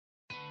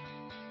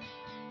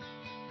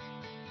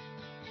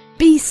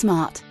Be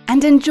smart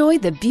and enjoy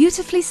the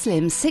beautifully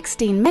slim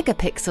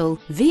 16-megapixel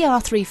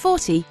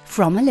VR-340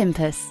 from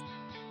Olympus.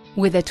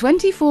 With a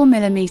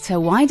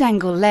 24mm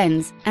wide-angle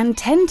lens and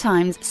 10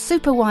 times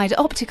super-wide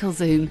optical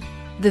zoom,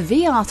 the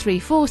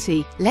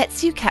VR-340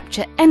 lets you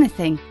capture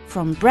anything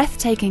from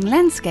breathtaking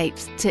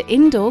landscapes to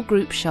indoor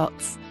group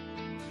shots.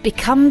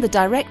 Become the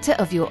director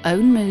of your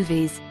own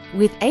movies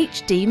with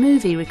HD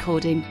movie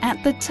recording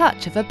at the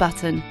touch of a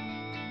button.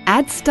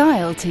 Add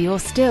style to your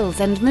stills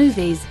and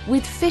movies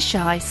with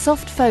fisheye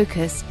soft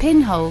focus,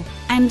 pinhole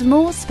and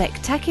more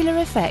spectacular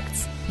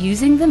effects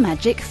using the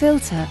magic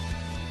filter.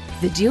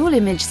 The dual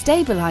image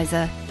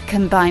stabilizer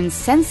combines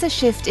sensor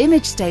shift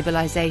image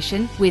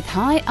stabilization with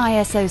high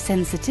ISO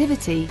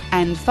sensitivity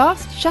and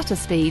fast shutter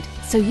speed,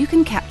 so you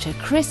can capture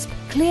crisp,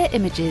 clear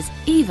images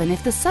even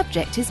if the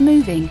subject is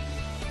moving.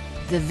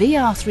 The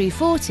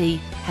VR-340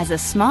 has a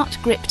smart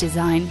grip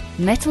design,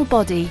 metal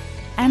body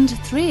and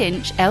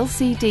 3-inch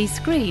LCD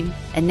screen,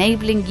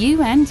 enabling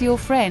you and your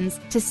friends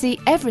to see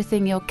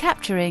everything you're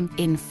capturing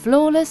in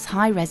flawless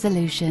high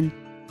resolution.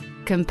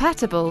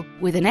 Compatible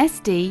with an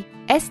SD,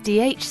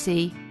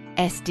 SDHC,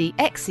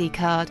 SDXC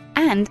card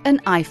and an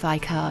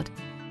iFi card.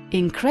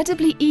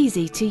 Incredibly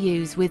easy to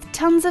use with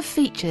tons of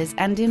features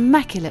and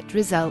immaculate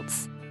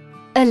results.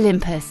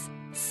 Olympus.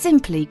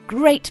 Simply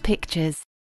great pictures.